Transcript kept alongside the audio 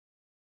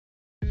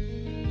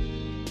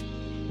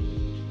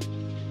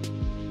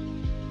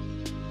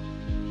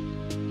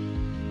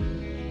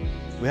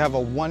We have a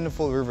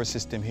wonderful river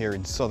system here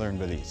in southern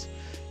Belize.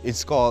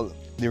 It's called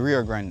the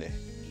Rio Grande.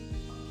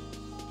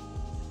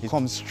 It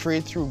comes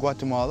straight through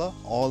Guatemala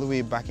all the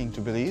way back into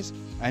Belize,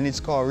 and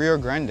it's called Rio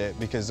Grande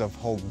because of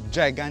how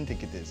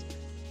gigantic it is.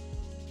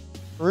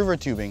 River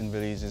tubing in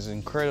Belize is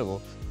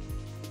incredible.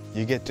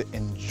 You get to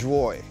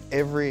enjoy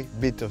every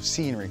bit of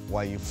scenery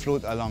while you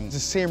float along. It's the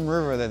same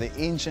river that the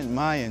ancient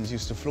Mayans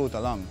used to float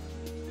along.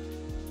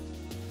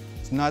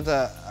 It's not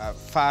a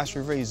fast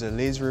river, it's a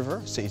lazy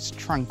river, so it's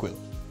tranquil.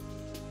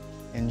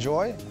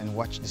 Enjoy and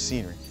watch the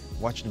scenery,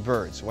 watch the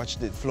birds, watch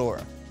the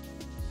flora.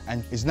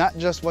 And it's not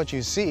just what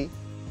you see,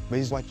 but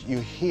it's what you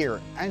hear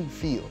and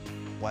feel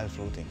while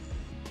floating.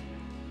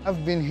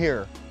 I've been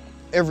here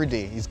every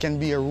day. It can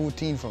be a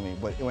routine for me,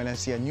 but when I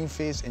see a new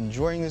face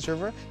enjoying this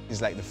river,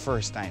 it's like the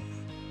first time.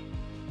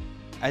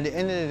 At the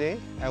end of the day,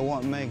 I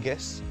want my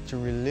guests to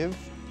relive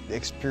the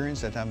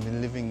experience that I've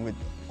been living with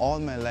all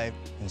my life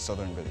in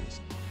southern Belize.